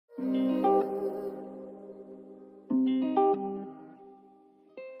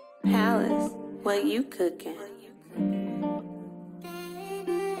What you cooking?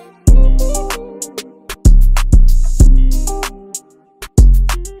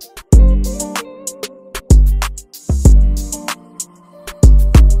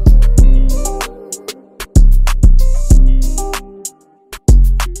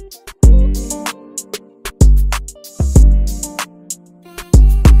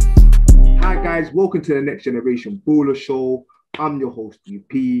 Guys, welcome to the Next Generation Baller Show. I'm your host,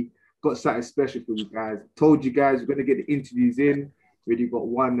 UP. Got something special for you guys. Told you guys we're going to get the interviews in. Already got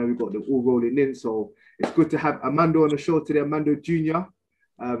one, now we've got them all rolling in. So it's good to have Armando on the show today, Armando Jr.,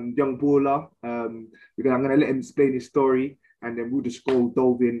 young baller. I'm going to let him explain his story, and then we'll just go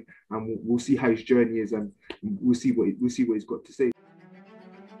dove in, and we'll see how his journey is, and we'll see what he's got to say.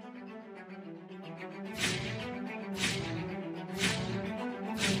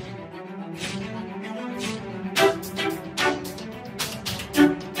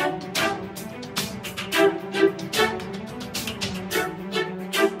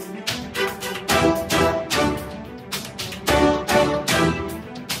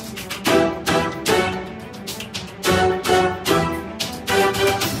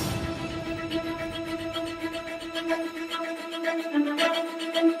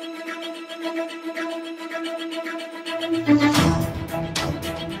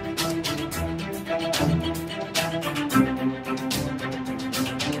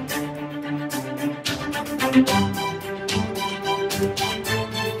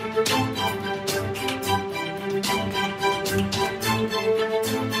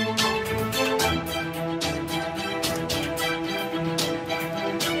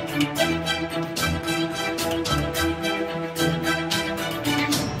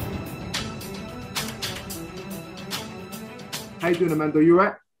 How you doing, Armando? You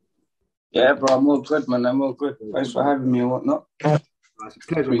right? Yeah, bro, I'm all good, man. I'm all good. Thanks for having me and whatnot. It's a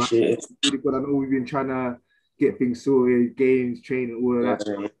pleasure, Appreciate man. it. Really good. I know we've been trying to get things sorted, games, training, all of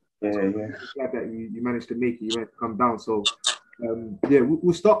that. Yeah. Glad that you managed to make it. You managed to come down. So,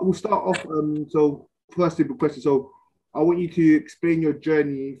 we'll start off. So, first simple question. So, I want you to explain your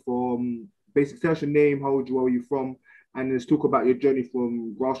journey from basic. Tell us your name, how old you are, where you from, and let's talk about your journey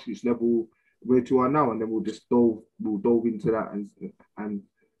from grassroots level where to are now, and then we'll just dove into that and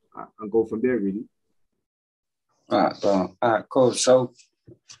go from there, really. All right, cool. So,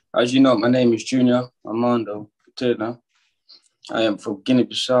 as you know, my name is Junior Armando Quitirna. I am from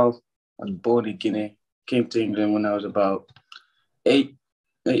Guinea-Bissau. I was born in Guinea. Came to England when I was about eight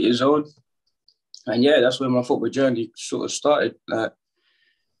years old. And yeah, that's where my football journey sort of started.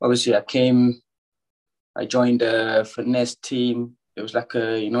 Obviously, I joined a finesse team. It was like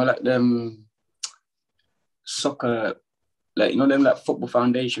them soccer, them football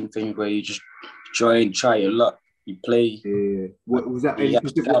foundation things where you just join, try your luck, you play. Yeah. What was that?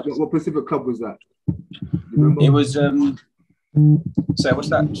 What Pacific club was that? It was so what's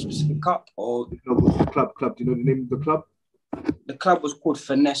that specific cup or club? Do you know the name of the club? The club was called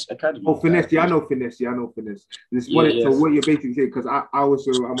Finesse Academy. Oh, Finesse. Yeah, I know Finesse. This So what you're basically saying, because I'm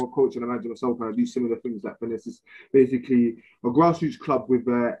a coach and a manager myself, and I do similar things like Finesse. Is basically a grassroots club with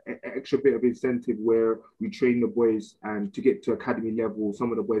an extra bit of incentive where we train the boys and to get to academy level.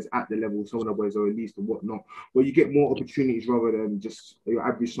 Some of the boys at the level, some of the boys are released and whatnot. Where you get more opportunities rather than just your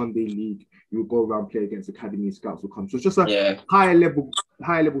average Sunday league. You will go around, play against academy, scouts will come. So it's just a higher level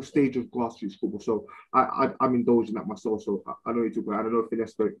stage of grassroots football. So I'm indulging that myself. So I know you talk about. I don't know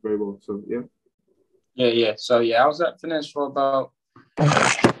Finesse very, very well. So yeah. So I was at Finesse for about.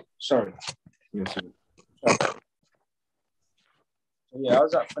 Sorry. Yes. So I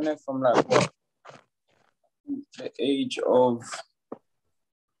was at Finesse from the age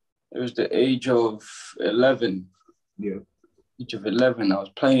of 11. Yeah. Age of 11, I was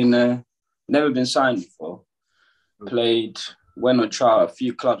playing there. Never been signed before. Okay. Went on trial at a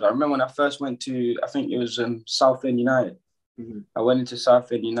few clubs. I remember when I first went to, I think it was Southend United. Mm-hmm. I went into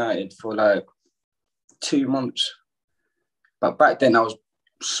Southend United for like 2 months. But back then I was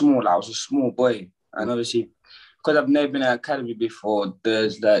small. I was a small boy. And obviously, because I've never been at academy before,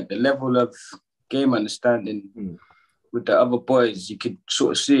 there's like the level of game understanding with the other boys. You could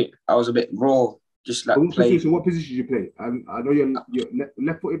sort of see it. I was a bit raw, just like playing. What position you play? I know you're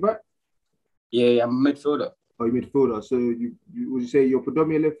left-footed back? Yeah, I'm a midfielder. Oh, you're midfielder. So you would you say you're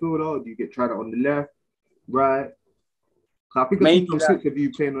predominantly left fielder, or do you get tried out on the left, right? I think I saw some clips of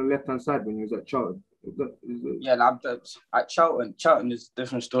you playing on the left-hand side when you was at Charlton. Yeah, at Charlton. Charlton is a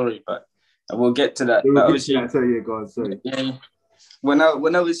different story, but we'll get to that. Sorry, go on. Sorry. Yeah, when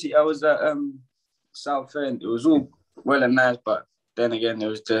obviously I was at Southend, it was all well and nice, but then again, it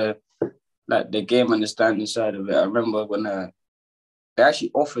was the game understanding side of it. I remember when they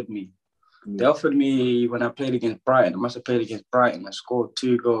actually offered me They offered me when I played against Brighton. I must have played against Brighton. I scored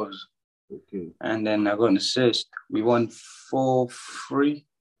 2 goals. Okay. And then I got an assist. We won 4-3.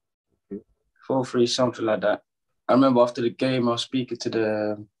 4-3, something like that. I remember after the game, I was speaking to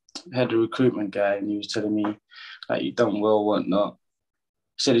the head of recruitment guy, and he was telling me, like, you done well, whatnot.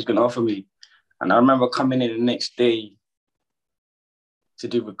 He said he's going to offer me. And I remember coming in the next day to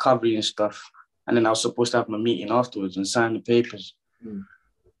do recovery and stuff. And then I was supposed to have my meeting afterwards and sign the papers.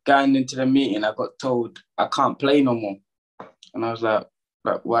 Going into the meeting, I got told I can't play no more. And I was like,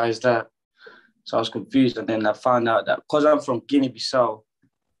 why is that? So I was confused. And then I found out that because I'm from Guinea-Bissau,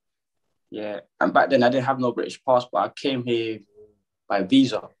 and back then I didn't have no British passport. I came here by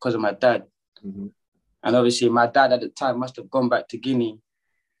visa because of my dad. And obviously my dad at the time must have gone back to Guinea.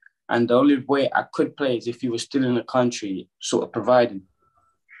 And the only way I could play is if he was still in the country, sort of providing.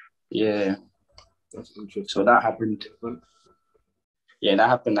 Yeah. That's interesting. So that happened. Yeah, that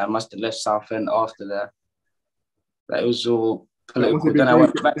happened. I must have left Southend after that. It was all political. Then I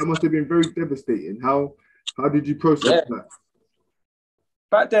went back. That must have been very devastating. How did you process that?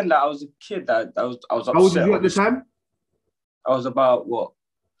 Back then, I was a kid. I was upset. How old were you at the time? I was about what?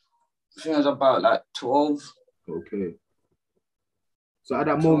 I think I was about like 12. Okay. So at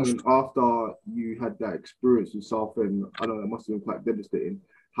that moment, after you had that experience with Southend, I know that must have been quite devastating.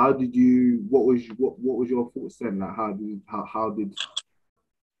 How did you? What was your thoughts then? Like how did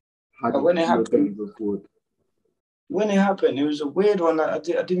when it happened? When it happened, it was a weird one. I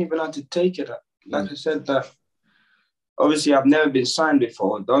didn't even know how to take it. Like I said, that obviously I've never been signed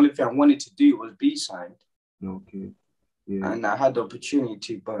before. The only thing I wanted to do was be signed. Okay. Yeah. And I had the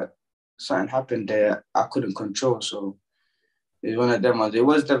opportunity, but something happened there I couldn't control. So it was one of them ones. It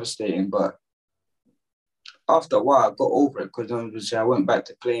was devastating, but after a while I got over it because obviously I went back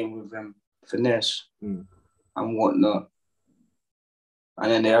to playing with finesse and whatnot.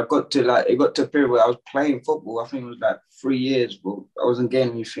 And then it got to a period where I was playing football. I think it was like 3 years, but I wasn't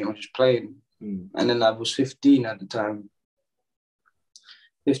getting anything. I was just playing. And then I was 15 at the time.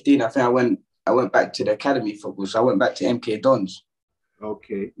 15, I think I went back to the academy football. So I went back to MK Dons.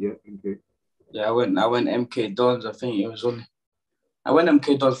 Okay, yeah, okay. Yeah, I went MK Dons. I think it was I went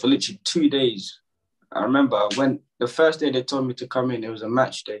MK Dons for literally 2 days. I remember the first day they told me to come in, it was a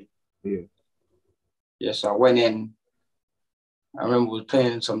match day. Yeah. Yeah, so I went in. I remember we were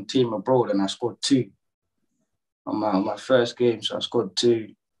playing some team abroad and I scored 2 on my first game. So I scored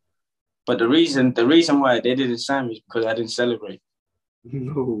 2. But the reason why they didn't sign me is because I didn't celebrate.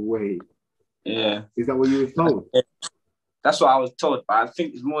 No way. Yeah. Is that what you were told? That's what I was told. But I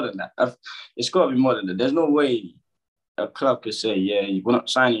think it's more than that. It's got to be more than that. There's no way a club could say, we're not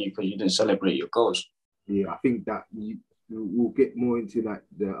signing you because you didn't celebrate your goals. Yeah, I think that we'll get more into that.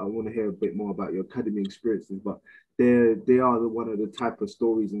 I want to hear a bit more about your academy experiences, but they are one of the type of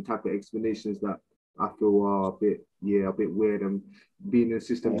stories and type of explanations that I feel are a bit weird. And being in the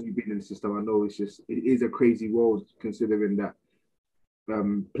system, you being in the system, I know it is a crazy world considering that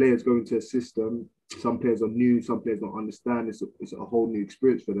players go into a system. Some players are new, some players don't understand. It's a whole new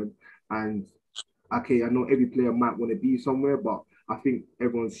experience for them. And okay, I know every player might want to be somewhere, but I think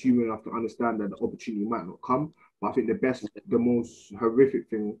everyone's human enough to understand that the opportunity might not come. But I think the most horrific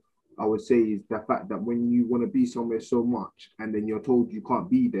thing I would say is the fact that when you want to be somewhere so much and then you're told you can't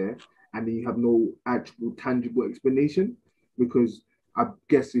be there and then you have no actual tangible explanation, because I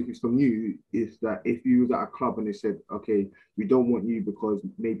guess if it's from you, is that if you was at a club and they said, okay, we don't want you because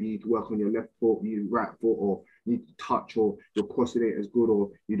maybe you need to work on your left foot, your right foot, or you need to touch, or your crossing ain't as good, or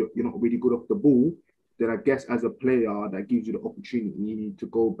you're not really good off the ball, then I guess as a player, that gives you the opportunity. You need to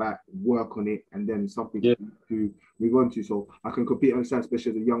go back, work on it, and then something to move on to. So I can completely understand,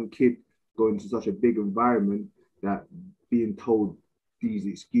 especially as a young kid going to such a big environment, that being told these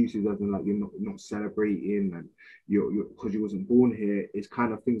excuses as in like you're not celebrating and you're because you wasn't born here, is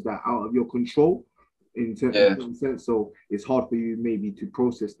kind of things that are out of your control in certain sense. So it's hard for you maybe to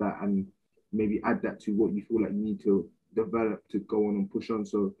process that and maybe add that to what you feel like you need to develop to go on and push on.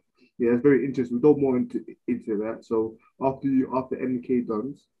 So yeah, it's very interesting. We'll go more into that. So after MK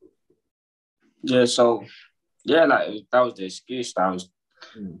Dons. Yeah, so like that was the excuse that I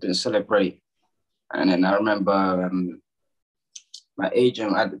didn't celebrate. And then I remember my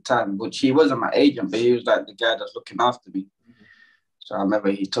agent at the time, which he wasn't my agent, but he was like the guy that's looking after me. So I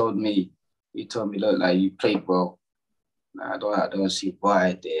remember he told me, look, like you played well. I don't see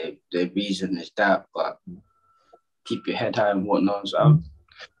why the reason is that, but keep your head high and whatnot. So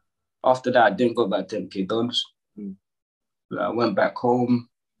after that, I didn't go back to MK Dons. I went back home.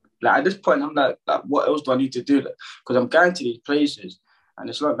 Like at this point, I'm like, what else do I need to do? Because I'm going to these places, and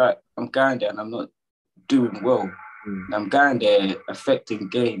it's not like I'm going there and I'm not doing well. And I'm going there affecting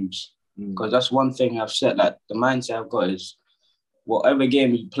games. Because that's one thing I've said, like the mindset I've got is whatever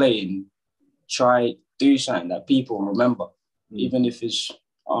game you play in, try do something that people remember. Even if it's,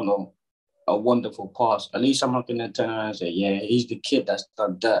 I don't know, a wonderful pass. At least someone can then turn around and say, yeah, he's the kid that's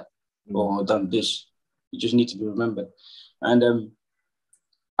done that or done this. You just need to be remembered. And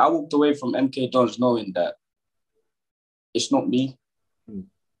I walked away from MK Dons knowing that it's not me.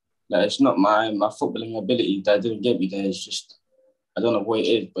 Like, it's not my footballing ability that didn't get me there. It's just, I don't know what it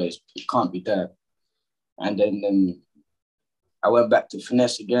is, but it can't be there. And then I went back to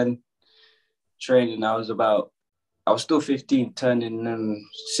finesse again, training. I was still 15, turning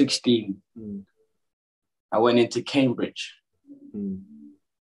 16. I went into Cambridge.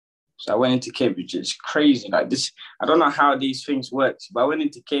 So I went into Cambridge. It's crazy. Like this, I don't know how these things work, but I went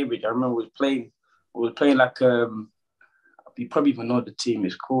into Cambridge. I remember we were playing like, you probably even know the team.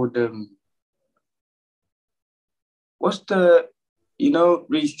 It's called, what's the,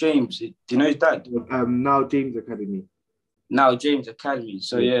 Reece James. Do you know his dad? Now James Academy. Now James Academy.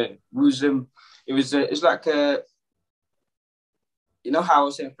 So yeah, it's like you know how I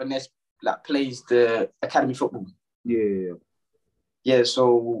was saying Finesse like plays the academy football. Yeah.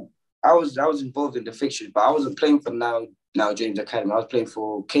 So I was involved in the fixtures, but I wasn't playing for now James Academy. I was playing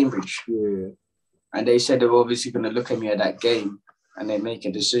for Cambridge. Yeah. And they said they were obviously going to look at me at that game and then make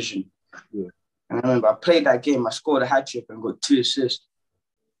a decision. Yeah. And I remember I played that game. I scored a hat trick and got 2 assists.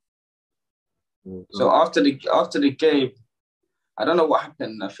 So after the game, I don't know what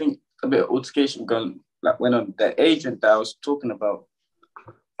happened. I think a bit of altercation went on. The agent that I was talking about,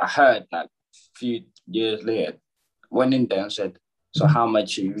 I heard like a few years later, went in there and said, "So how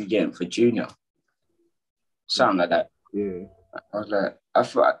much are you getting for Junior?" Something like that. Yeah. I was like, I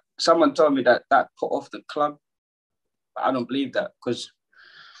thought someone told me that put off the club. But I don't believe that because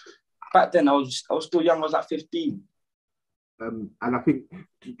back then I was still young. I was like 15. And I think,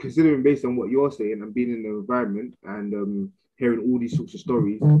 considering based on what you're saying and being in the environment and hearing all these sorts of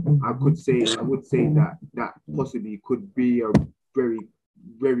stories, I would say that possibly could be a very,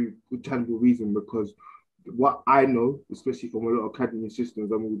 very good tangible reason, because what I know, especially from a lot of academy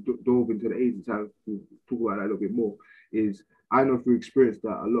systems, and we'll delve into the agents to talk about that a little bit more, is I know through experience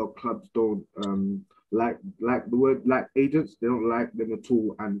that a lot of clubs don't like the word like agents. They don't like them at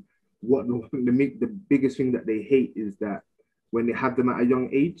all. And the biggest thing that they hate is that when they have them at a young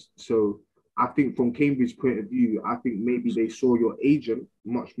age. So I think from Cambridge's point of view, I think maybe they saw your agent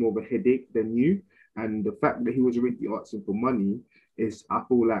much more of a headache than you. And the fact that he was already asking for money is, I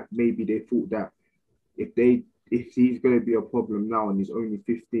feel like maybe they thought that if he's going to be a problem now and he's only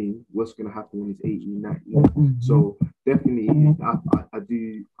 15, what's going to happen when he's 18, 19? So definitely,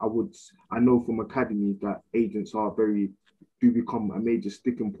 I know from academy that agents do become a major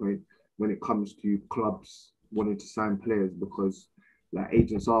sticking point when it comes to clubs wanting to sign players, because like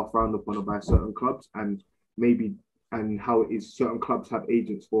agents are frowned upon by certain clubs, and how it is certain clubs have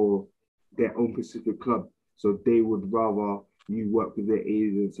agents for their own specific club, so they would rather you work with their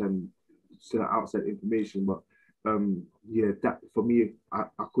agents and sell outside information. But that for me, I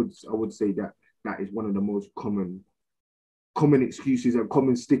would say that is one of the most common excuses and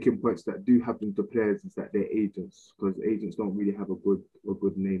common sticking points that do happen to players, is that they're agents, because agents don't really have a good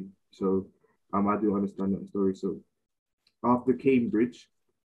name. So I do understand that story. So after Cambridge,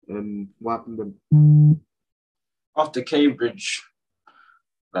 what happened then? After Cambridge,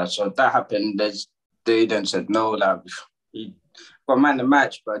 so that happened. They then said no, like he got man the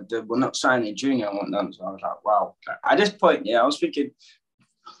match, but we're not signing Junior and whatnot. So I was like, wow. Like, at this point, I was thinking,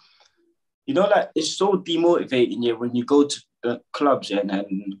 like it's so demotivating when you go to the clubs and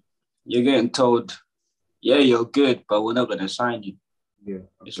then you're getting told, yeah, you're good, but we're not going to sign you. Yeah,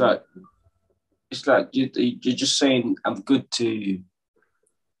 it's like you're just saying I'm good to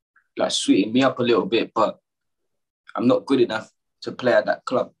like sweeten me up a little bit, but I'm not good enough to play at that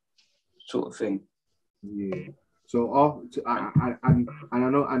club, sort of thing. Yeah. So I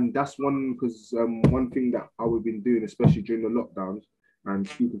know, and that's one, because one thing that we've been doing, especially during the lockdowns, and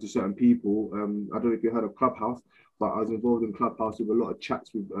speaking to certain people. I don't know if you heard of Clubhouse, but I was involved in Clubhouse with a lot of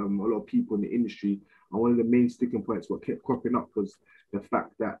chats with a lot of people in the industry. And one of the main sticking points what kept cropping up was the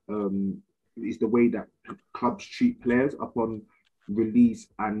fact that is the way that clubs treat players upon release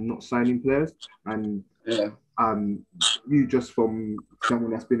and not signing players. And you, just from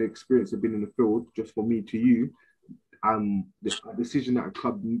someone that's been experienced and been in the field, just for me to you, the decision that a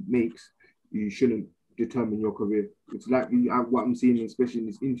club makes, you shouldn't determine your career. It's like what I'm seeing, especially in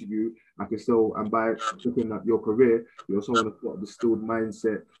this interview, I can tell, and by looking at your career, you're someone that's got a distilled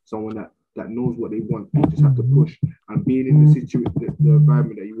mindset, someone that knows what they want. You just have to push. And being in the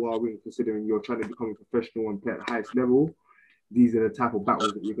environment that you are in, considering you're trying to become a professional and play at the highest level, these are the type of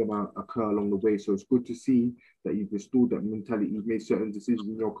battles that you're gonna occur along the way. So it's good to see that you've installed that mentality. You've made certain decisions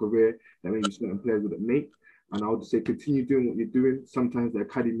in your career that maybe certain players wouldn't make. And I would say continue doing what you're doing. Sometimes the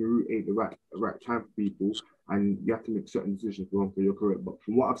academy route ain't the right time for people, and you have to make certain decisions for your career. But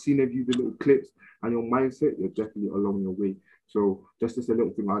from what I've seen of you, the little clips and your mindset, you're definitely along your way. So just a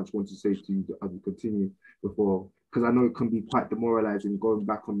little thing I just want to say to you as we continue before, because I know it can be quite demoralizing going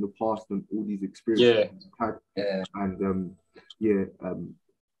back on the past and all these experiences you've had. Yeah. And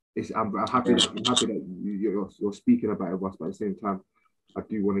I'm happy that you're speaking about it with us, but at the same time, I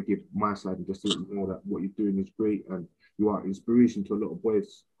do want to give my side and just to let you know that what you're doing is great, and you are inspiration to a lot of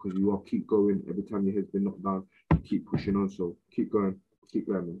boys because you are keep going. Every time your head's been knocked down, you keep pushing on. So keep going,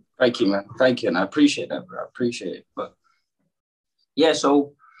 man. Thank you, man. Thank you, and I appreciate that, bro. I appreciate it. But yeah,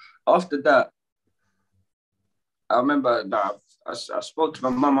 so after that, I remember that I spoke to my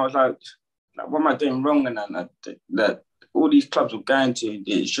mum. I was like, what am I doing wrong? And that all these clubs I'm going to,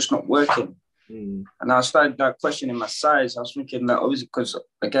 it's just not working. And I started questioning my size. I was thinking that obviously because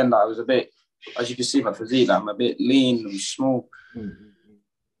again, I was a bit, as you can see, my physique, I'm a bit lean and small.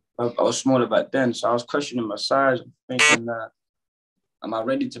 I was smaller back then, so I was questioning my size, thinking that am I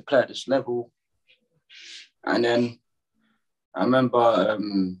ready to play at this level? And then I remember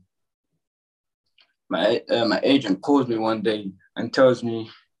my agent calls me one day and tells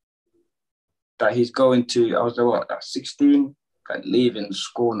me that he's going to, I was like, 16, like leaving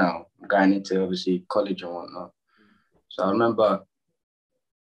school now, going into obviously college and whatnot. So I remember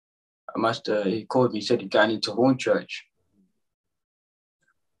he called me, he said he's going into Hornchurch.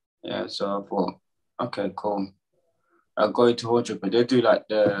 Yeah, so I thought, okay, cool. I'll go into Hornchurch, but they do like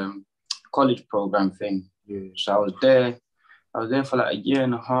the college program thing. Yeah. So I was there for like a year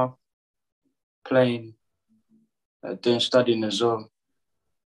and a half, playing, then studying as well.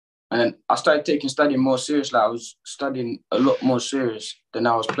 And then I started taking studying more seriously. I was studying a lot more serious than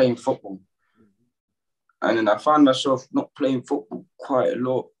I was playing football. And then I found myself not playing football quite a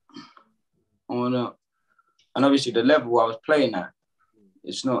lot. And obviously the level I was playing at,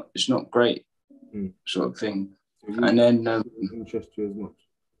 it's not great, sort of thing. So and then didn't interest you as much.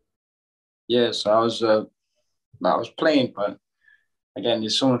 Yeah, so I was playing, but again,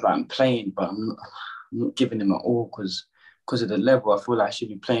 it's almost like I'm playing, but I'm not giving them at all because of the level. I feel like I should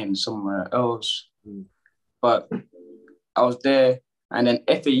be playing somewhere else. But I was there, and then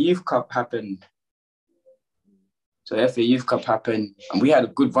FA Youth Cup happened. So FA Youth Cup happened, and we had a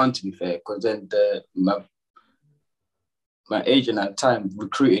good run, to be fair, because then my agent at the time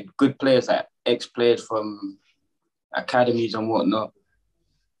recruited good players, like ex-players from academies and whatnot.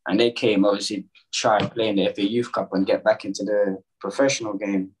 And they came, obviously, try playing the FA Youth Cup and get back into the professional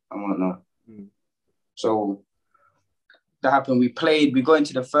game and whatnot. So that happened. We got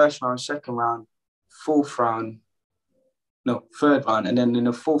into the first round, second round, third round. And then in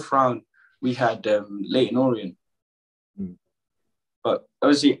the fourth round, we had Leyton Orient. But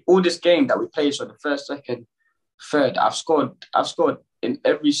obviously, all this game that we played, so the first, second, third, I've scored in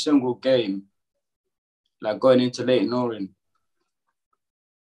every single game, like going into Leyton Orient.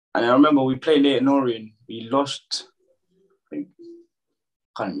 And I remember we played Leyton Orient, we lost, I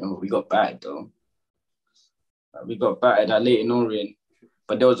can't remember, we got battered though. We got battered at Leyton Orient,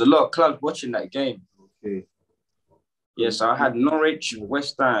 but there was a lot of clubs watching that game. Okay. Yeah, so I had Norwich,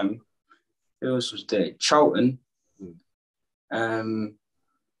 West Ham, who else was there? Charlton. Who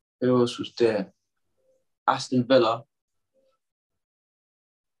else was there? Aston Villa.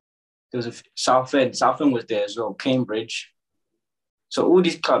 There was a Southend. Southend was there as well. Cambridge. So all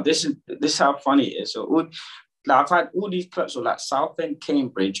these clubs. This is how funny it is. So I've had all these clubs. So like Southend,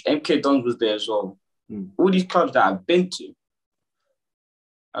 Cambridge, MK Dons was there as well. All these clubs that I've been to.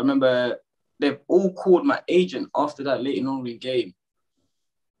 I remember they've all called my agent after that Leyton Orient game.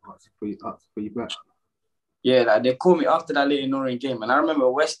 For you back. Yeah, like they called me after that Leyton Orient game. And I remember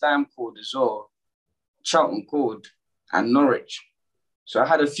West Ham called as well, Charlton called, and Norwich. So I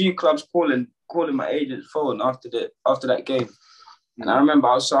had a few clubs calling my agent's phone after that game. And I remember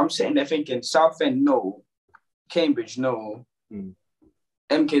I'm sitting there thinking, Southend, no. Cambridge, no.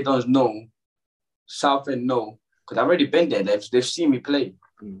 MK Dons, no. Southend, no. Because I've already been there. They've seen me play.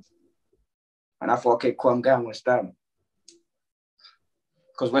 And I thought, okay, cool, I'm going West Ham.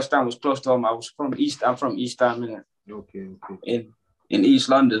 Because West Ham was close to home. I'm from East Ham, innit? Okay. In East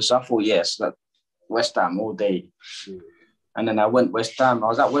London. So I thought, yes, like West Ham all day. And then I went West Ham. I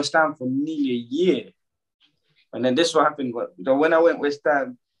was at West Ham for nearly a year. And then this is what happened. When I went West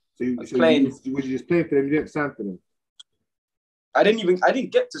Ham, playing. Was you just playing for them? You didn't sign for them? I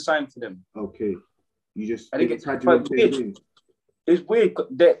didn't get to sign for them. Okay. You just I didn't get to. it's weird.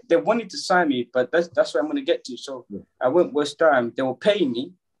 They wanted to sign me, but that's what I'm going to get to. So I went West Ham. They were paying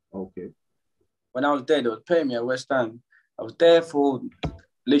me. Okay. When I was there, they were paying me at West Ham. I was there for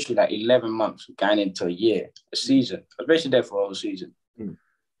literally like 11 months, going into a year, a season. I was basically there for a whole season.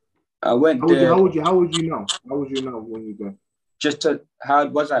 I went there. How would you know? How would you know when you go? How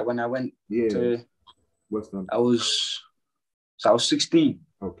was I when I went to West Ham? I was 16.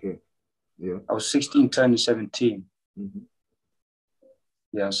 Okay. Yeah. I was 16 turning 17. Mm-hmm.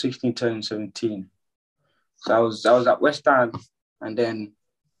 Yeah, I was 16 turning 17. So I was at West Ham, and then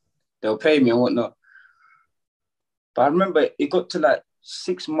they'll pay me and whatnot. But I remember it got to like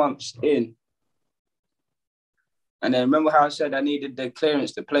 6 months in, and then remember how I said I needed the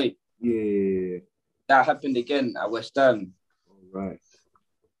clearance to play? Yeah. That happened again at West Ham. Right.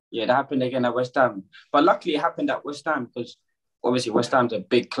 Yeah, that happened again at West Ham. But luckily it happened at West Ham because obviously West Ham's a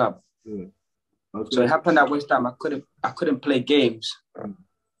big club. Yeah. So it happened at West Ham. I couldn't play games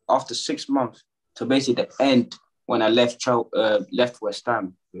after 6 months to basically the end when I left West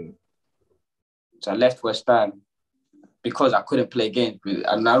Ham. Yeah. So I left West Ham because I couldn't play games.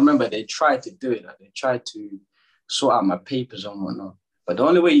 And I remember they tried to do it. Like they tried to sort out my papers and whatnot. But the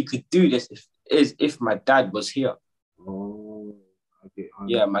only way you could do this is if my dad was here. Oh, okay.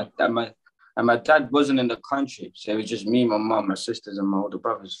 Yeah, my dad wasn't in the country. So it was just me, my mum, my sisters, and my older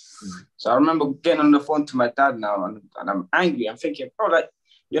brothers. So I remember getting on the phone to my dad now, and I'm angry. I'm thinking, bro, like,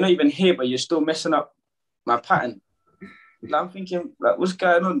 you're not even here, but you're still messing up my pattern. Like, I'm thinking, like, what's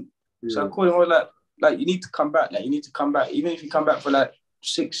going on? Yeah. So I called him, I was like, you need to come back. Like, you need to come back. Even if you come back for like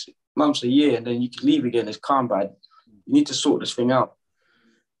 6 months, a year, and then you can leave again, it's calm, but you need to sort this thing out.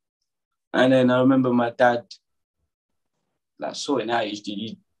 And then I remember my dad, like, sorting out.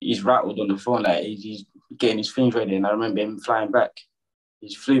 He's rattled on the phone, like, he's getting his things ready. And I remember him flying back.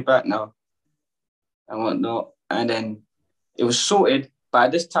 He's flew back now and whatnot. And then it was sorted, but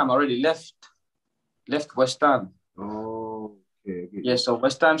at this time I already left West Ham. Oh, okay. Yeah, so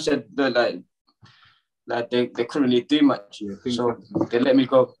West Ham said that, like they couldn't really do much. Yeah, so they let me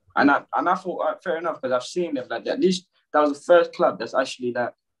go. And I thought, fair enough, because I've seen them like that. At least that was the first club that's actually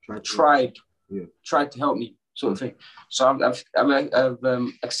that tried to help me, sort of thing. So I've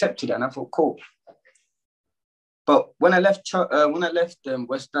accepted it, and I thought, cool. But when I left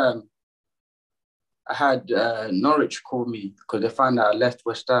West Ham, I had Norwich call me because they found out I left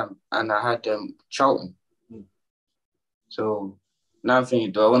West Ham, and I had Charlton. So now I'm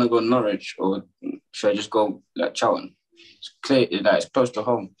thinking, do I want to go Norwich or should I just go like Charlton? It's clear that it's close to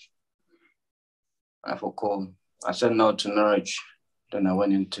home. I thought, cool. I said no to Norwich. Then I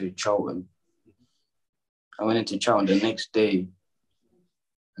went into Charlton. I went into Charlton the next day,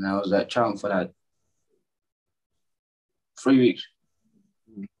 and I was at Charlton for like 3 weeks.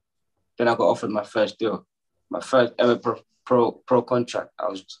 Then I got offered my first deal, my first ever pro contract. I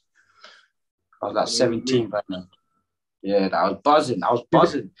was like 17 by now. Yeah, I was buzzing. I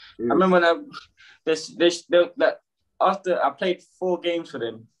remember when after I played 4 games for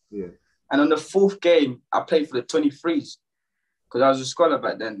them. Yeah. And on the 4th game, I played for the 23s because I was a scholar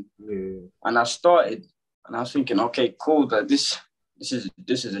back then. Yeah. And I started, and I was thinking, okay, cool. That this is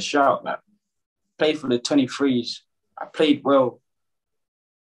a shout. Like, played for the 23s. I played well.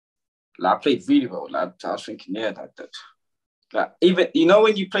 Like, I played really well. Like, I was thinking, yeah, like even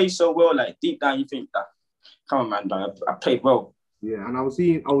when you play so well, like deep down you think that, come on, man, like, I played well. Yeah, and I was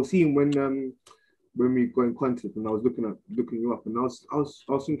seeing when we got in contact, and I was looking you up, and I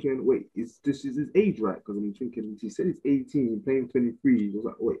was thinking, wait, is his age right? Because I'm thinking he said he's 18, playing 23. I was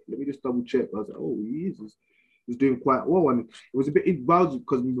like, wait, let me just double check. I was like, oh, he's doing quite well, and it was a bit wild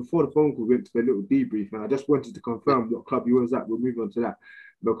because before the phone call, we went to a little debrief, and I just wanted to confirm what club you was at. We'll move on to that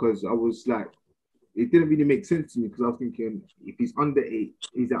because I was like, it didn't really make sense to me because I was thinking if he's under 8,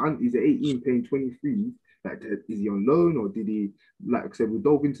 he's an 18 playing 23. Like, is he on loan or did he, like I said, we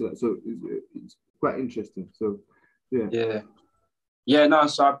dove into that. So it's quite interesting. So, yeah. Yeah, no,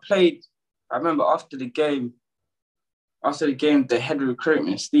 so I remember after the game, the head of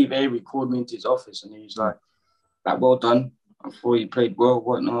recruitment, Steve Avery, called me into his office and he was like, well done. I thought you played well,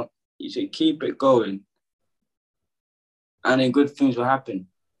 whatnot. He said, keep it going. And then good things will happen.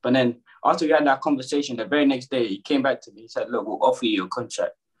 But then after we had that conversation, the very next day, he came back to me. He said, look, we'll offer you a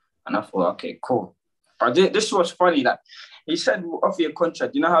contract. And I thought, okay, cool. But this was funny. That he said, we'll offer you a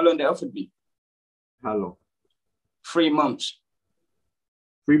contract. You know how long they offered me? How long? 3 months.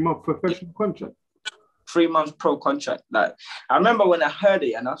 3 month professional contract? 3 months pro contract. Like, I remember when I heard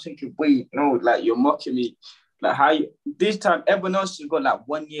it and I was thinking, wait, no, like, you're mocking me. Like, this time, everyone else has got like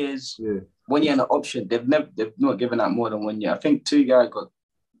 1 year and an option. They've not given out more than 1 year. I think 2 guys got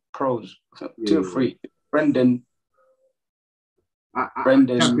pros, 2 or 3. Brendan, At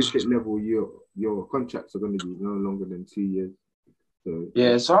championship level, your contracts are going to be no longer than 2 years. So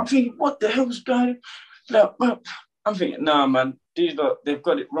yeah, so I'm thinking, what the hell's going on? Like, I'm thinking, nah, man, they've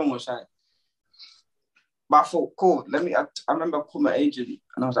got it wrong or something. But I thought, cool, I remember I called my agent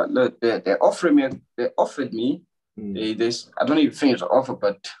and I was like, look, they offered me this. I don't even think it's an offer,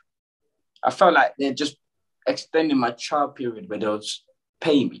 but I felt like they're just extending my trial period where they was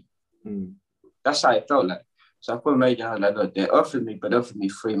paying me. That's how it felt like. So I called my agent, I was like, look, they offered me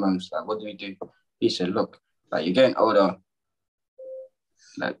 3 months. Like, what do we do? He said, look, like, you're getting older.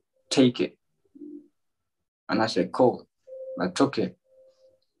 Like, take it. And I said, cool. I took it.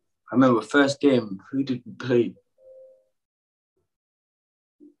 I remember first game, who did we play?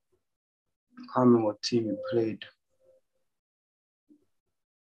 I can't remember what team we played.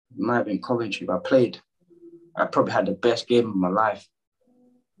 It might have been Coventry, but I probably had the best game of my life.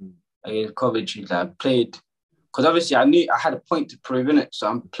 Against Coventry, I played, because obviously I knew I had a point to prove in it, so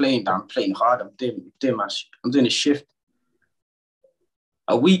I'm playing hard, I'm doing a shift.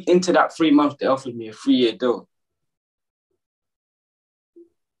 A week into that 3 months, they offered me a 3-year deal.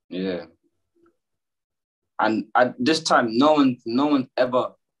 Yeah. And at this time, no one's had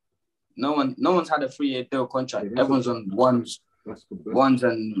a 3-year deal contract. Yeah, everyone's on ones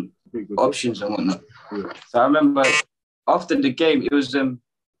and options and whatnot. Yeah. So I remember after the game,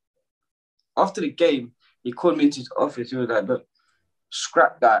 he called me into his office. He was like, look,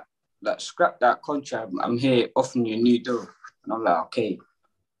 scrap that contract. I'm here offering you a new deal. And I'm like, okay.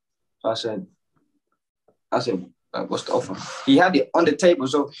 So I said, what's the offer? He had it on the table.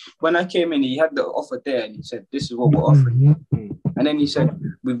 So when I came in, he had the offer there and he said, this is what we're offering you. And then he said,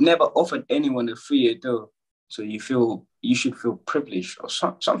 we've never offered anyone a 3-year deal. So you should feel privileged or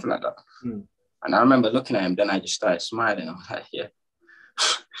something like that. And I remember looking at him, then I just started smiling. I was like, yeah.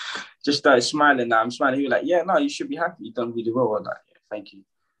 Just started smiling. Now I'm smiling. He was like, yeah, no, you should be happy. You've done really well. I was like, yeah, thank you.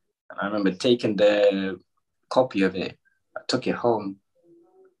 And I remember taking the copy of it. I took it home.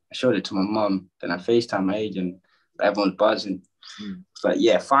 I showed it to my mum. Then I FaceTimed my agent. Everyone's buzzing. It's like,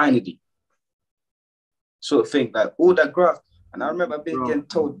 yeah, finally. Sort of thing. Like all that graph. And I remember getting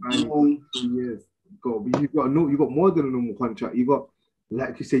told, yes. You got more than a normal contract. You got,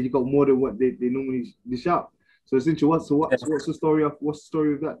 like you said, you got more than what they normally dish out. So essentially, what's the story of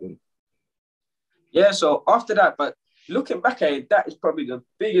that then? Yeah, so after that, but looking back at it, that is probably the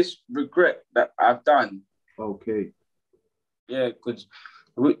biggest regret that I've done. Okay. Yeah, because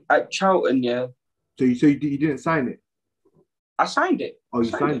at Charlton, yeah. So you didn't sign it? I signed it. Oh, you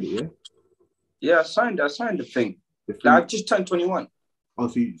signed it, yeah? Yeah, I signed the thing. I just turned 21. Oh,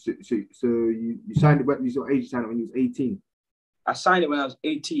 so you signed it when your age signed it when you was 18? I signed it when I was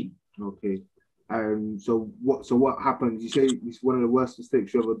 18. Okay. So what happened? You say it's one of the worst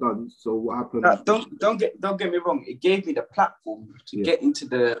mistakes you ever done. So what happened? Don't get me wrong. It gave me the platform to get into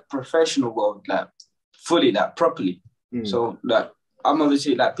the professional world, like fully, like properly. So like I'm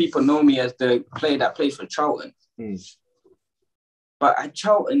obviously like people know me as the player that plays for Charlton. But at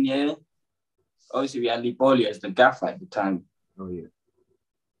Charlton, yeah, obviously we had Lee Bollier as the gaffer at the time. Oh yeah.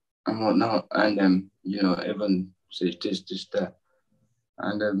 And whatnot, and everyone says this, that,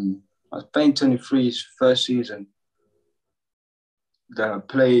 and I was playing 23's first season that I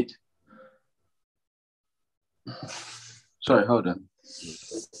played. Sorry, hold on.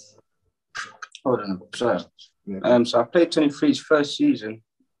 Sorry. Yeah. So I played 23's first season,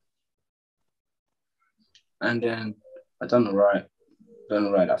 and then I done all right.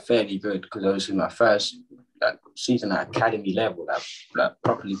 Like fairly good because obviously my first season at academy level that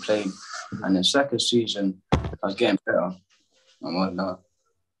properly played, and then second season I was getting better and whatnot.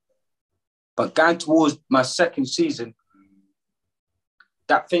 But going towards my second season,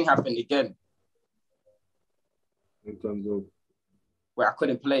 that thing happened again. In terms of? Where I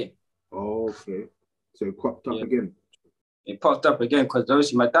couldn't play. Oh, okay. So it popped up again? It popped up again because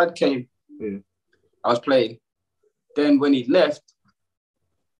obviously my dad came. Yeah. I was playing. Then when he left,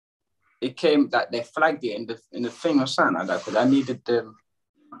 it came that they flagged it in the thing or something like that because I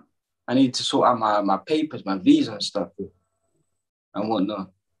needed to sort out my papers, my visa and stuff and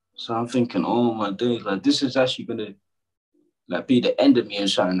whatnot. So I'm thinking, oh my days, like this is actually gonna like be the end of me or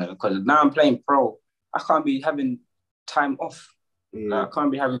something because now I'm playing pro. I can't be having time off. Yeah. Like, I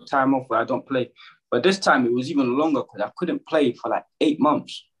can't be having time off where I don't play. But this time it was even longer because I couldn't play for like 8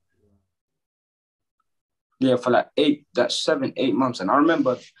 months. Yeah, for like 7, 8 months. And I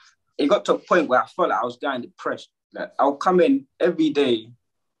remember it got to a point where I felt like I was getting depressed. Like I'll come in every day,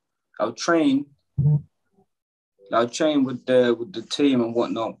 I'll train with the team and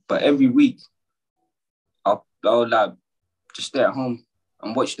whatnot. But every week, I'll like just stay at home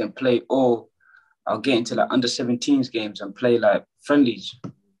and watch them play, or I'll get into like under-17s games and play like friendlies,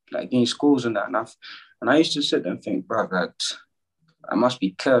 like in schools and that. And I used to sit there and think, bro, that I must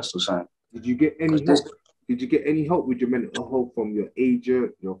be cursed or something. Did you get any help? Did you get any help with your mental health from your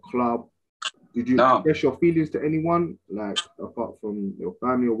agent, your club? Did you express your feelings to anyone, like apart from your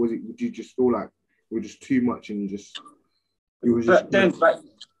family, or would you just feel like it was just too much and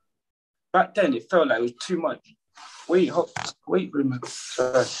back then it felt like it was too much. Wait, remember.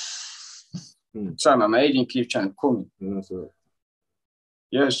 Sorry. Sorry, man, my agent keeps trying to call me. Yeah, that's all right.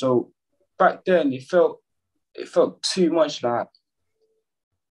 Yeah, so back then it felt too much. Like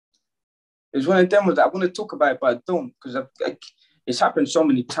it was one of them that I want to talk about it, but I don't, because it's happened so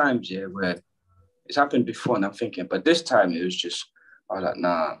many times, yeah, where it's happened before, and I'm thinking, but this time it was just, I was like,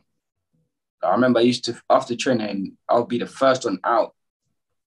 nah. I remember I used to, after training, I'll be the first one out.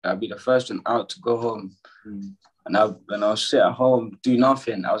 I'll be the first one out to go home. And I'll sit at home, do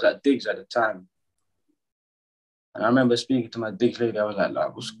nothing. I was at Digs at the time. And I remember speaking to my Digs lady. I was like,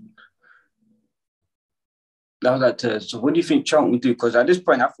 so what do you think Charlton would do? Because at this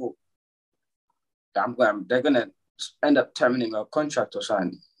point, I thought, they're going to end up terminating my contract or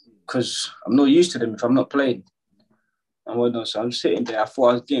something, because I'm not used to them if I'm not playing. And whatnot. So I'm sitting there. I thought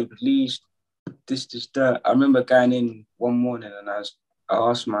I was getting released, this, that. I remember going in one morning and I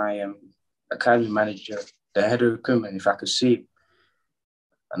asked my academy manager, the head of recruitment, if I could see him.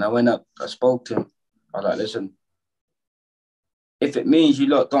 And I went up, I spoke to him. I was like, listen, if it means you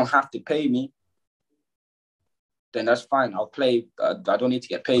lot don't have to pay me, then that's fine. I'll play. I don't need to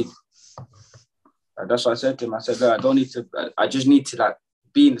get paid. That's what I said to him. I said, look, I don't need to. I just need to like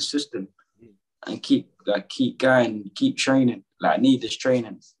be in the system and keep going, keep training. Like I need this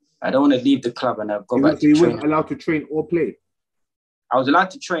training. I don't want to leave the club and I'll go back to training. You weren't allowed to train or play? I was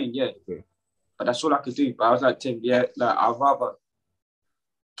allowed to train, yeah. Okay. But that's all I could do. But I was like, Tim, yeah, like I'd rather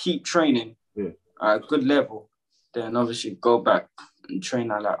keep training at a good level than obviously go back and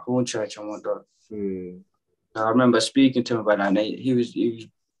train at like Hornchurch and whatnot. I remember speaking to him about that, and he was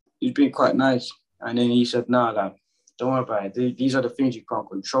being quite nice. And then he said, no, like, don't worry about it. These are the things you can't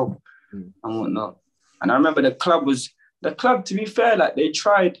control and whatnot. And I remember the club, to be fair, like they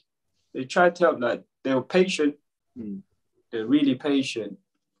tried to help. Like they were patient. They're really patient.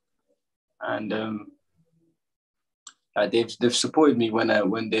 And like they've supported me when I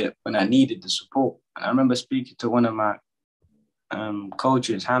needed the support. And I remember speaking to one of my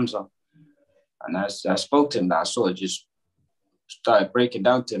coaches, Hamza, and I spoke to him. That I sort of just started breaking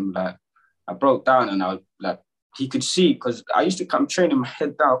down to him. Like I broke down, and I was like, he could see, because I used to come training my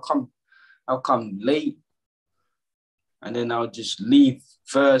head down. I'll come late, and then I'll just leave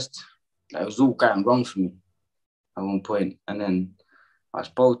first. Like, it was all going wrong for me at one point. And then I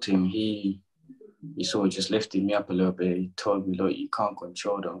spoke to him. He sort of just lifted me up a little bit. He told me, look, you can't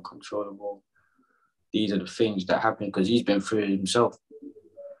control the uncontrollable. These are the things that happen, because he's been through it himself.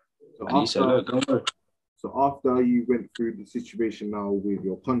 And he said, look, don't worry. So after you went through the situation now with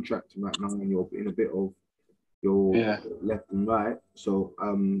your contract right now, and you're in a bit of your left and right. So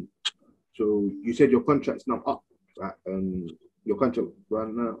so you said your contract's now up. Your contract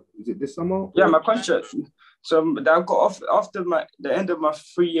right now, is it this summer? Yeah, my contract. So I got off after the end of my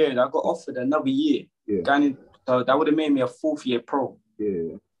 3 years. I got offered another year. So that would have made me a 4th year pro.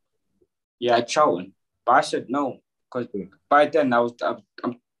 Yeah, at Charlton. But I said no, because by then I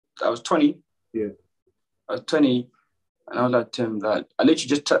was 20. Yeah. I was 20, and I was like to him that I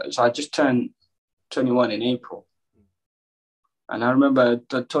literally I just turned 21 in April. And I remember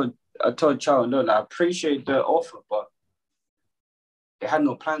I told Charlton, look, I appreciate the offer, but they had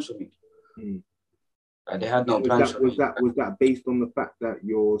no plans for me. They had no plans for me. Was that based on the fact that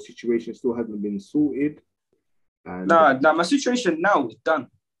your situation still hasn't been sorted? And no, my situation now is done.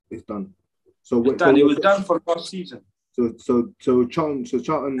 It's done. It's done. It was done for last season. So Charlton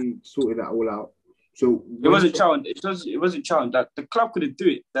sorted that all out. So it wasn't Charlton. It wasn't Charlton. That the club couldn't do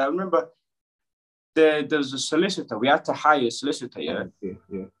it. I remember there was a solicitor. We had to hire a solicitor. Yeah.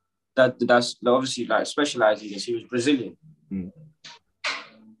 That's obviously like specializing in this. He was Brazilian,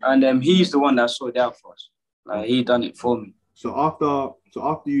 and he's the one that sorted out for us. Like he done it for me. So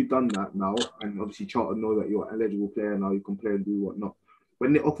after you've done that now, and obviously Charlton know that you're an eligible player now, you can play and do whatnot.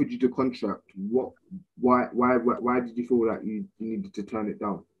 When they offered you the contract, why did you feel like you needed to turn it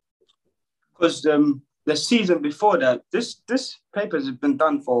down? Because the season before that, this papers have been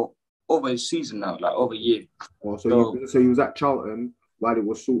done for over a season now, like over a year. Oh, so you was at Charlton while it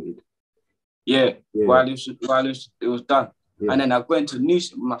was sorted. Yeah. While it was done. Yeah. And then I went to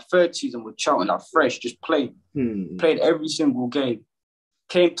my 3rd season with Charlton, like fresh, just played every single game,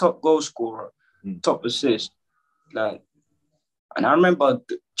 came top goal scorer, top assist, like. And I remember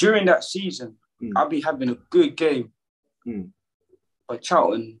during that season, I'll be having a good game. But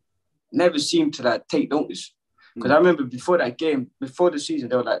Charlton never seemed to like take notice. Because I remember before that game, before the season,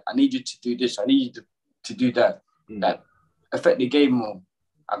 they were like, I need you to do this, I need you to do that. That affect the game more.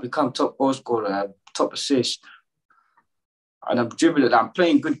 I become top goal scorer, top assist. And I'm dribbling, I'm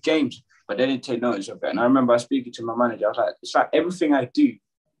playing good games, but they didn't take notice of it. And I remember speaking to my manager, I was like, it's like everything I do,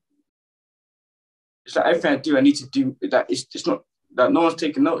 I need to do that. It's not that no one's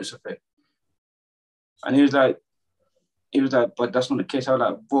taking notice of it. And he was like, but that's not the case. I was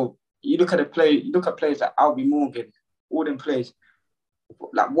like, well, you look at players like Albie Morgan, all them players,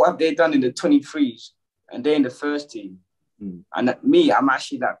 like what have they done in the 23s and they're in the first team? And me, I'm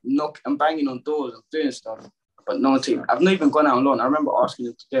actually like I'm banging on doors, I'm doing stuff, but no one team. I've not even gone out on loan. I remember asking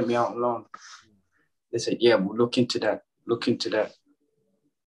them to get me out on loan. They said, yeah, we'll look into that.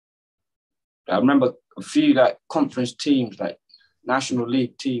 I remember a few like conference teams, like National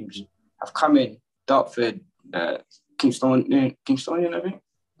League teams, have come in, Dartford, Kingstonian, I think.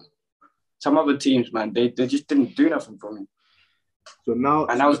 Some other teams, man, they just didn't do nothing for me. So now,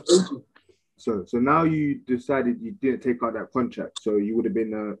 and I was so now you decided you didn't take out that contract, so you would have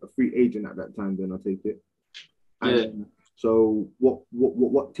been a free agent at that time. Then I take it. And so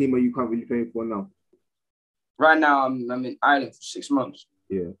what team are you currently playing for now? Right now, I'm in Ireland for 6 months.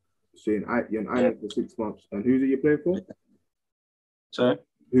 Yeah. So you're in Ireland for 6 months. And who's it you're playing for? Sorry?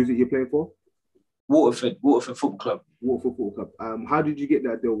 Who's it you're playing for? Waterford Football Club. Waterford Football Club. How did you get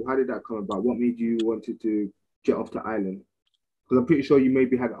that deal? How did that come about? What made you wanted to get off to Ireland? Because I'm pretty sure you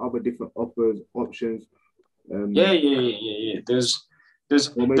maybe had other different offers, options. Yeah. There's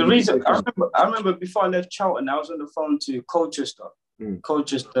the reason. I remember before I left Charlton, I was on the phone to Colchester,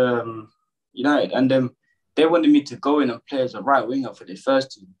 United, and they wanted me to go in and play as a right winger for the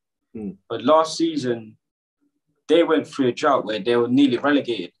first team. But last season, they went through a drought where they were nearly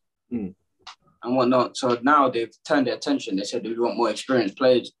relegated and whatnot. So now they've turned their attention. They said we want more experienced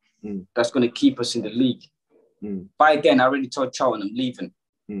players that's going to keep us in the league. By then, I already told Charlton I'm leaving.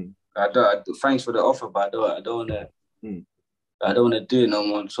 Thanks for the offer, but I don't want to do it no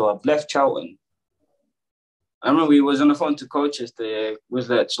more. So I've left Charlton. I remember we was on the phone to coaches. They was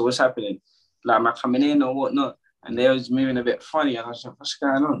like, so what's happening? Like, am I coming in or whatnot? And they was moving a bit funny. And I was like, what's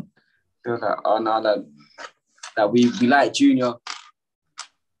going on? They were like, oh no, that we like Junior,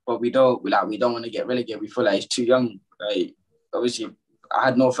 but we don't want to get relegated. We feel like he's too young. Like, obviously, I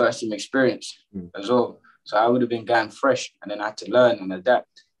had no first team experience as well. So I would have been going fresh, and then I had to learn and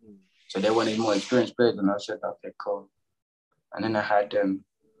adapt. So they wanted more experienced players, and I said, okay, cool. And then I had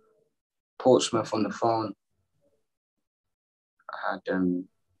Portsmouth on the phone. I had who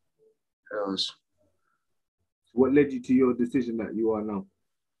else? What led you to your decision that you are now?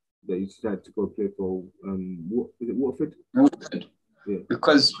 That you decided to go play for Watford? Watford. Yeah.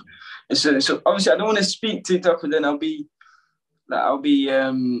 Because so obviously I don't want to speak too tough, and then I'll be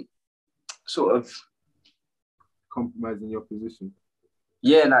sort of compromising your position.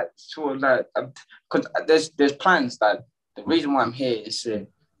 Yeah, like sort of like because there's plans that the reason why I'm here is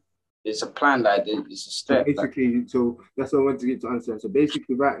it's a plan, like it's a step. So basically, so that's what I wanted to get to answer. So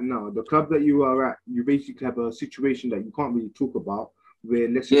basically, right now, the club that you are at, you basically have a situation that you can't really talk about, where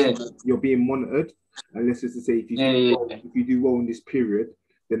let's just say you're being monitored, and let's just say if you do well in this period,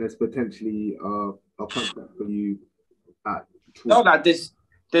 then there's potentially a contract for you at. No, like there's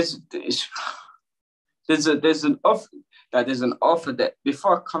an offer. Like there's an offer that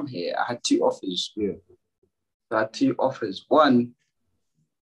before I come here, I had 2 offers. Yeah, so I had 2 offers. One.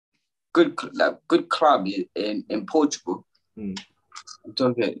 Good club in Portugal. I'm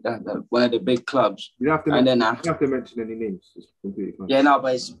talking that one of the big clubs. You don't have to mention any names. It's completely fine. Yeah, no,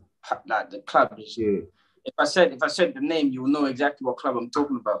 but it's like the club. Yeah. If I said the name, you will know exactly what club I'm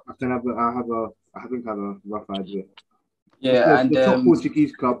talking about. I have a rough idea. Yeah, the top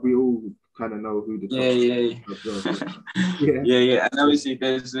Portuguese club, we all kind of know who the top yeah. And obviously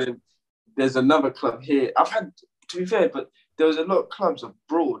there's another club here. I've had, to be fair, but there was a lot of clubs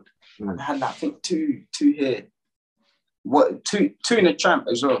abroad. And I had, I think, two here. Two in the champ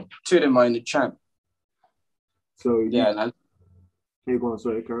as well. 2 of them are in the champ. So yeah. Here go on,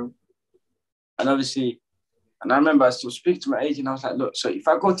 sorry, Karen. And obviously, and I remember I still speak to my agent. I was like, look, so if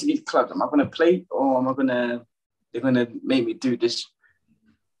I go to these clubs, am I going to play or they're going to make me do this?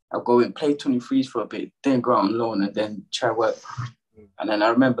 I'll go and play 23s for a bit, then go out on loan and then try work. And then I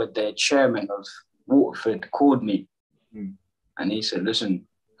remember the chairman of Waterford called me and he said, listen,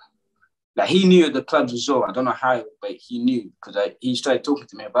 like he knew the clubs as well. I don't know how, but he knew because he started talking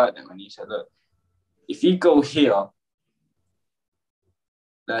to me about them. And he said, look, if you go here,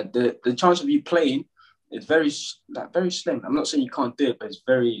 that the chance of you playing is very slim. I'm not saying you can't do it, but it's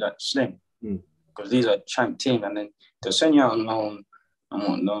very slim. because these are champ team, and then they'll send you out on loan and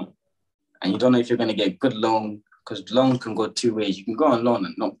whatnot, and you don't know if you're going to get good loan, because loan can go two ways. You can go on loan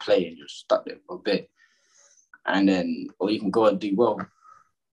and not play and you're stuck there for a bit, and then, or you can go and do well.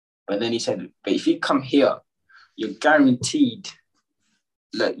 But then he said, but if you come here, you're guaranteed,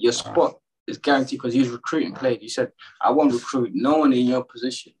 like your spot is guaranteed, because he's recruiting players. He said, I won't recruit no one in your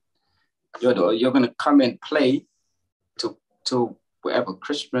position. You're going to come and play till whatever,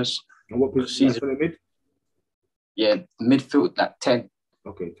 Christmas. And what position? For the mid? Yeah, midfield, like 10.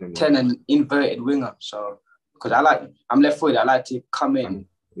 Okay, 10. 10 and inverted winger. So, because I'm left-footed, I like to come in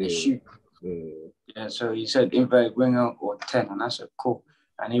and shoot. Yeah, so he said inverted winger or 10, and I said, cool.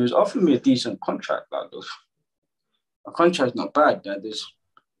 And he was offering me a decent contract. Like, a contract's not bad. There's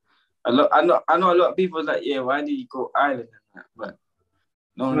I know a lot of people like, yeah, why did you go Ireland and that? But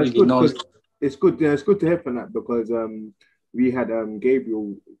no one really knows. It's good. Yeah, it's good to hear from that, because we had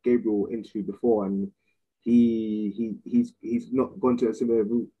Gabriel interview before, and he's not gone to a similar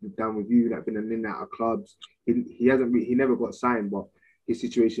route down with you, like been in and out of clubs. He never got signed, but his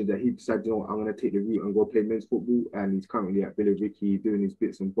situation that he decided, you know, I'm going to take the route and go play men's football, and he's currently at Billericay doing his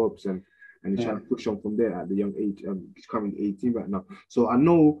bits and bobs, and he's trying to push on from there at the young age. He's currently 18 right now. So I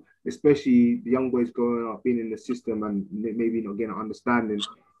know, especially the young boys growing up, being in the system and maybe not getting an understanding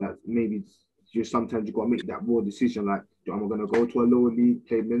that maybe sometimes you got to make that raw decision, like, am I going to go to a lower league,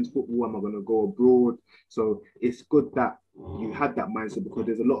 play men's football? Am I going to go abroad? So it's good that you had that mindset, because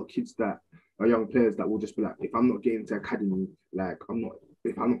there's a lot of kids that are young players that will just be like, if I'm not getting to academy, like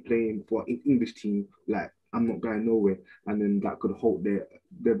if I'm not playing for an English team, like I'm not going nowhere. And then that could halt their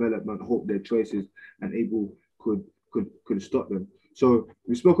development, halt their choices, and could stop them. So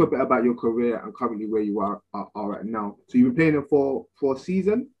we spoke a bit about your career and currently where you are right now. So you've been playing for a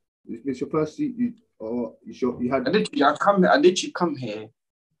season? It's your first season, or you had? I literally come here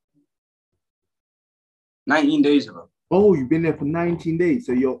 19 days ago. Oh, you've been there for 19 days.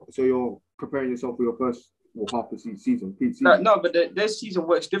 So you're preparing yourself for your first half the season. No, but their season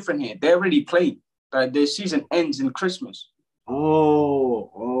works different here. They already played. Their season ends in Christmas.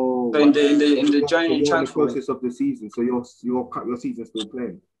 So in the January transfer, in the process of the season. So your season's still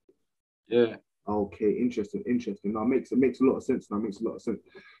playing. Yeah. Okay, interesting. Now it makes a lot of sense.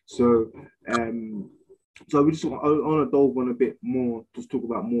 So so we just want to delve on a bit more, just talk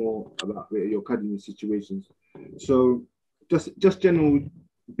about more about your academy situations. So just general,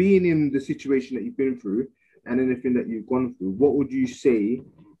 being in the situation that you've been through and anything that you've gone through, what would you say?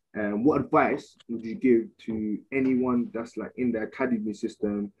 What advice would you give to anyone that's like in the academy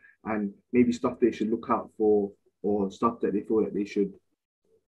system, and maybe stuff they should look out for, or stuff that they feel that they should?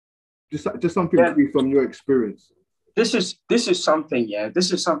 Just something from your experience. This is something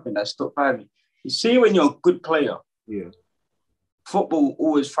that stuck by me. You see, when you're a good player, football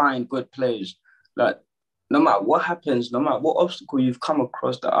always find good players. Like, no matter what happens, no matter what obstacle you've come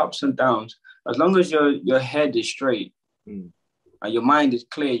across, the ups and downs, as long as your head is straight and your mind is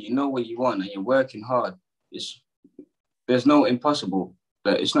clear, you know what you want, and you're working hard, there's no impossible.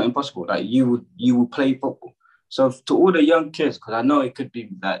 It's not impossible. Like, you will play football. So to all the young kids, because I know it could be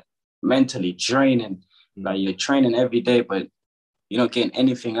like mentally draining, like you're training every day, but you're not getting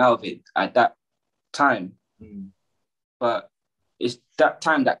anything out of it at that time. But it's that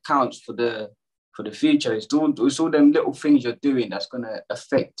time that counts for the future. It's all them little things you're doing that's gonna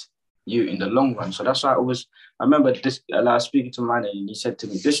affect you in the long run. So that's why I remember this. I was speaking to Armando, and he said to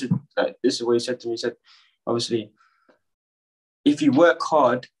me, "This is what he said to me." He said, "Obviously, if you work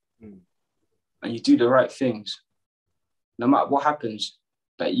hard and you do the right things, no matter what happens,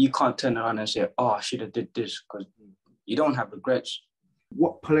 that you can't turn around and say, oh, I should have did this,' because you don't have regrets."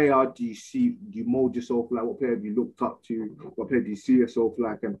 What player do you mold yourself like? What player have you looked up to? What player do you see yourself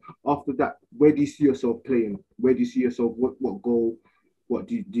like? And after that, where do you see yourself playing? Where do you see yourself? What goal? What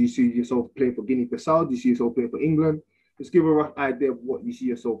do you see yourself playing for Guinea-Bissau? Do you see yourself playing for England? Just give a rough idea of what you see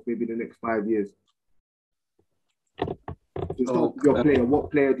yourself maybe in the next 5 years. Your player. What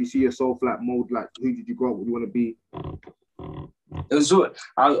player do you see yourself like mold? Like, who did you grow up? What do you want to be?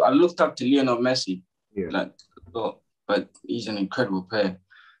 I looked up to Lionel Messi. Yeah. But he's an incredible player.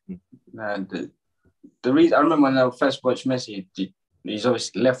 The reason I remember when I first watched Messi, he's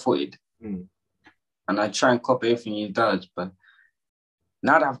obviously left-footed, and I try and copy everything he does. But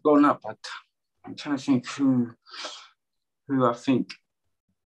now that I've grown up, I'm trying to think who I think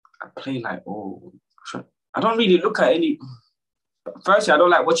I play like. I don't really look at any. Firstly, I don't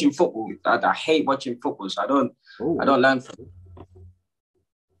like watching football. I hate watching football, so I don't learn from it.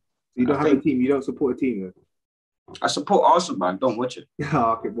 You don't have a team. You don't support a team, then? I support Arsenal, but I don't watch it.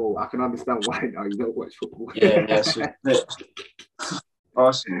 Yeah, okay, well, I can understand why now you don't watch football. Yeah.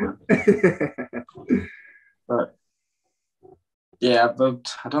 Awesome, man. But yeah,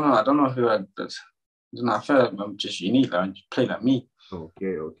 but I don't know. I don't know who I. But I don't know. I feel like I'm just unique. Like, just play like me.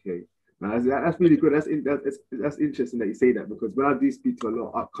 Okay, okay. Now, that's really good. That's interesting that you say that, because when I do speak to a lot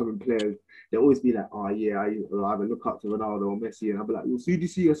of upcoming players, they always be like, "Oh yeah, I either look up to Ronaldo or Messi," and I'll be like, "Well, so do you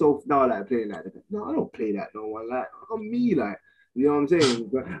see yourself now like playing like that?" No, I don't play that. No one like I'm me, like you know what I'm saying.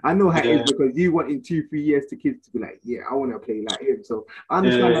 But I know how it is, because you want in 2-3 years to kids to be like, "Yeah, I want to play like him." So I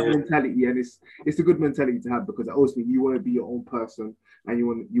understand that mentality, and it's a good mentality to have, because ultimately you want to be your own person, and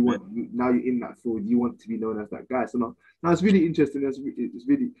now you're in that field, you want to be known as that guy. So now it's really interesting. It's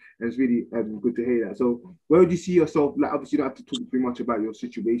really good to hear that. So where would you see yourself? Like obviously you don't have to talk too much about your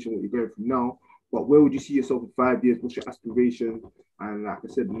situation, what you're going through now, but where would you see yourself in 5 years? What's your aspiration? And like I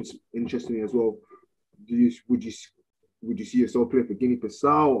said, interestingly as well, would you see yourself playing for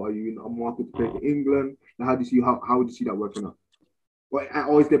Guinea-Bissau? Or are you in a market to play for England? And how would you see that working out?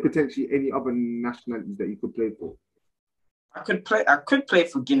 Or is there potentially any other nationalities that you could play for? I could play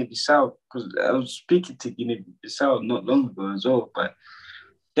for Guinea-Bissau, because I was speaking to Guinea-Bissau not long ago as well. But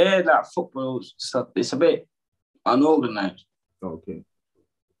they're like football stuff. It's a bit unorganized. Okay.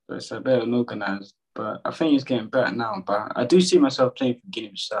 So it's a bit unorganized. But I think it's getting better now. But I do see myself playing for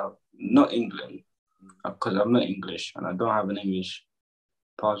Guinea-Bissau, not England, because I'm not English and I don't have an English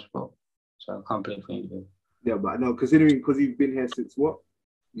passport, so I can't play for England. Yeah, but no, considering because you've been here since what?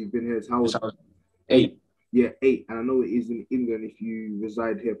 You've been here since how old? I was 8. Yeah, 8. And I know it is in England. If you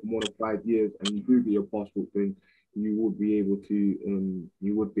reside here for more than 5 years and you do get your passport thing, you would be able to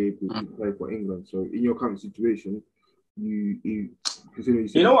play for England. So in your current situation, you considering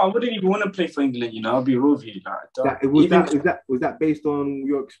I wouldn't even want to play for England. I'll be real with you. Was that based on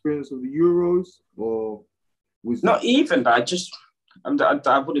your experience of the Euros, or was not even that?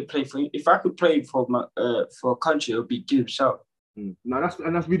 I wouldn't play for. If I could play for a country, it would be Guinea-Bissau. No,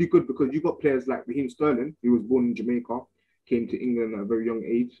 that's really good, because you got players like Raheem Sterling, who was born in Jamaica, came to England at a very young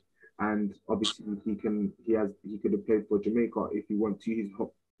age, and obviously he could have played for Jamaica if he went to his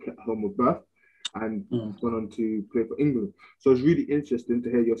home of birth, and gone on to play for England. So it's really interesting to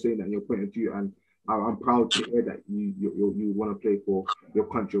hear you're saying that in your point of view, and I'm proud to hear that you want to play for your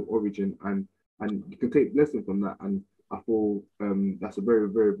country of origin, and you can take lessons from that. And I feel that's a very,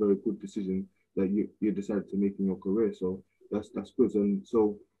 very, very good decision that you decided to make in your career. So that's good. And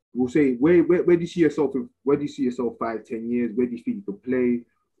so we'll say, where do you see yourself? Where do you see yourself 5-10 years? Where do you think you could play?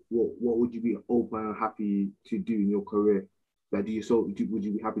 What would you be open and happy to do in your career? Like, would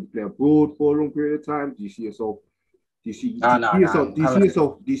you be happy to play abroad for a long period of time? Do you see yourself? Do you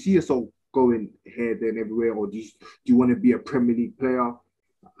see yourself going here, there, and everywhere, or do you want to be a Premier League player?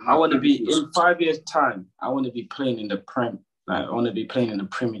 I want to be in 5 years' time. I want to be playing in the Prem. Like, I want to be playing in the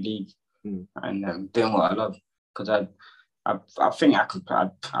Premier League and doing what I love, because I think I could. I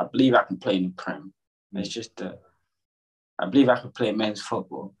believe I can play in the Prem. It's just I believe I can play men's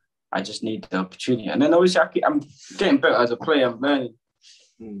football. I just need the opportunity, and then obviously I'm getting better as a player. I'm learning.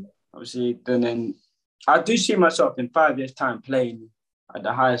 Obviously, then I do see myself in 5 years' time playing at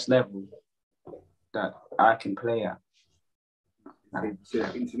the highest level that I can play at. So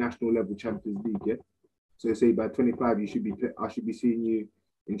international level Champions League, yeah. So say by 25, I should be seeing you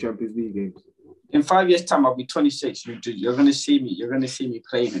in Champions League games. In 5 years' time, I'll be 26. You're gonna see me. You're gonna see me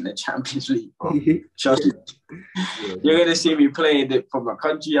playing in the Champions League, bro. Trust me. Yeah. You're gonna see me playing it for my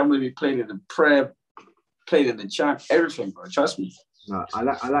country. I'm gonna be playing in the Prem, playing in the Champ, everything, bro. Trust me. No, I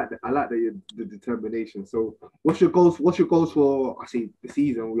like the determination. So, what's your goals? What's your goals for? I see the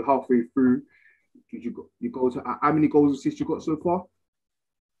season. We're halfway through. You go to how many goals assists you got so far?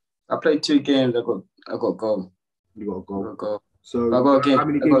 I played 2 games. I got goal. You got a goal. I got goal. So how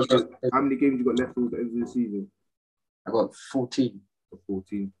many games you got left towards the end of the season? I got 14.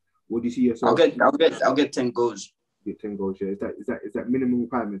 14. What do you see yourself? I'll get 10 goals. Get 10 goals, yeah. Is that minimum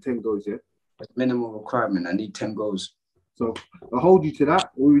requirement? 10 goals, yeah. Minimum requirement. I need 10 goals. So I'll hold you to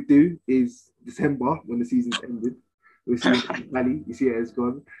that. What we do is December, when the season's ended, we'll see it, you see it has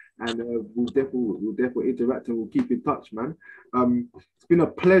gone, and we'll definitely interact, and we'll keep in touch, man. It's been a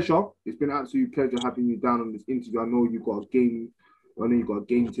pleasure. It's been an absolute pleasure having you down on this interview. I know you got a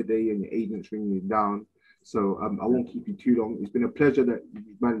game today, and your agent's ringing you down. So I won't keep you too long. It's been a pleasure that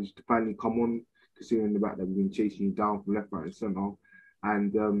you've managed to finally come on, considering the fact that we've been chasing you down from left, right, and centre.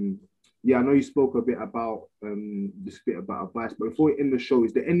 And yeah, I know you spoke a bit about advice, but before we end the show,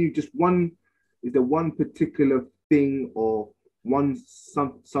 is there one particular thing or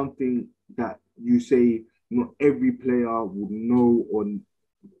something that you say not every player would know or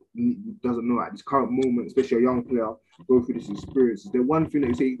doesn't know at this current moment, especially a young player go through this experience? Is there one thing that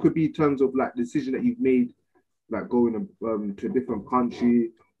you say? It could be in terms of like the decision that you've made like going to a different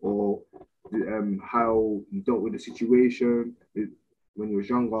country, or how you dealt with the situation when you was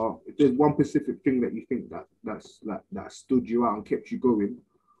younger? If there's one specific thing that you think that stood you out and kept you going,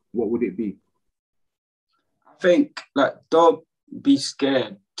 what would it be? I think like don't be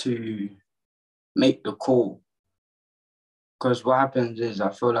scared to make the call, because what happens is I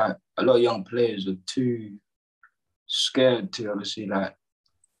feel like a lot of young players are too scared to obviously like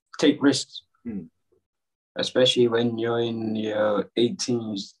take risks, especially when you're in your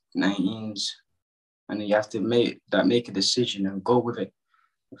 18s, 19s, and you have to make a decision and go with it.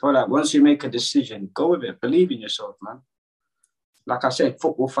 I feel like once you make a decision, go with it. Believe in yourself, man. Like I said,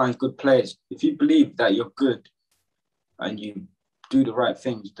 football finds good players. If you believe that you're good and you do the right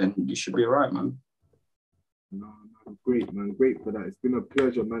things, then you should be all right, man. No, great, man. Great for that. It's been a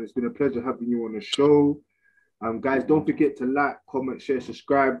pleasure, man. It's been a pleasure having you on the show. Guys, don't forget to like, comment, share,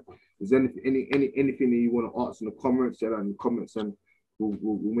 subscribe. Is there anything that you want to ask in the comments? Share that in the comments, and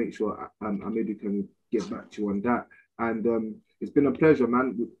we'll make sure Armando can get back to you on that. And it's been a pleasure,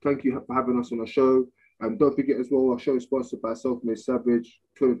 man. Thank you for having us on the show. Don't forget as well, our show is sponsored by Self-Made Savage,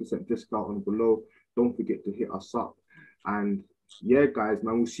 20% discount on below. Don't forget to hit us up. And yeah, guys,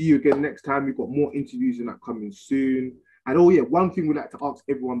 man, we'll see you again next time. We've got more interviews and that coming soon. And oh yeah, one thing we'd like to ask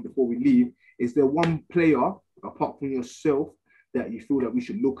everyone before we leave, is there one player, apart from yourself, that you feel that we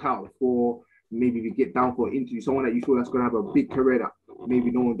should look out for? Maybe we get down for an interview, someone that you feel that's going to have a big career that maybe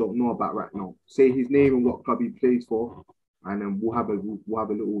no one don't know about right now. Say his name and what club he plays for, and then we'll have a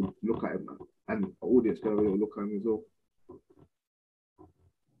little look at him, man. And the audience can have a little look at him as well.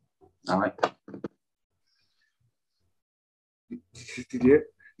 All right. Did you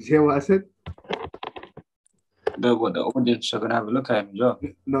hear what I said? The audience are going to have a look at him as well.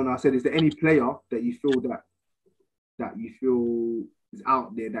 No, I said, is there any player that you feel that you feel is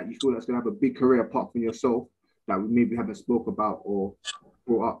out there that you feel that's going to have a big career apart from yourself that we maybe haven't spoke about or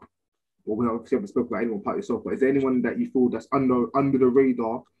brought up? Or we obviously haven't spoken about anyone apart yourself, but is there anyone that you feel that's under the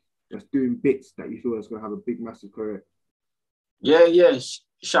radar, that's doing bits that you feel that's going to have a big, massive career? Yeah.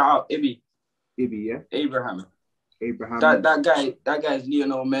 Shout out Ibby, yeah? Abraham. That guy's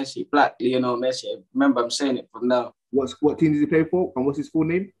Lionel Messi, Black Lionel Messi. Remember, I'm saying it from now. What team does he play for, and what's his full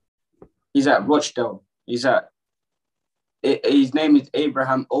name? He's at Rochdale. His name is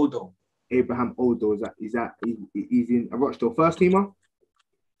Abraham Odo. Abraham Odo, he's in a Rochdale first teamer?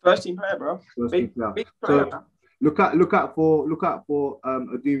 First team player, bro. Big player. So look out for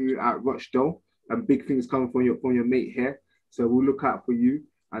Adumu at Rochdale, and big things coming from your mate here. So we'll look out for you.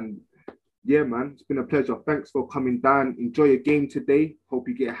 And yeah, man, it's been a pleasure. Thanks for coming down. Enjoy your game today. Hope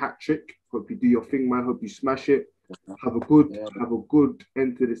you get a hat trick. Hope you do your thing, man. Hope you smash it. Have a good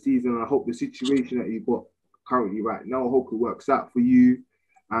end to the season. I hope the situation that you've got currently right now, I hope it works out for you.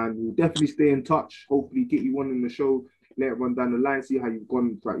 And we'll definitely stay in touch. Hopefully get you on in the show later on down the line, see how you've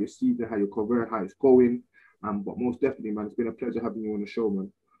gone throughout your season, how your career, how it's going. But most definitely, man, it's been a pleasure having you on the show,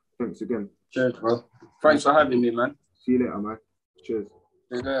 man. Thanks again. Cheers, bro. Thanks for having me, man. See you later, man. Cheers.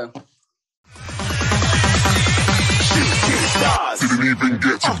 Yeah. Didn't even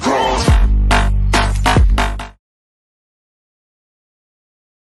get to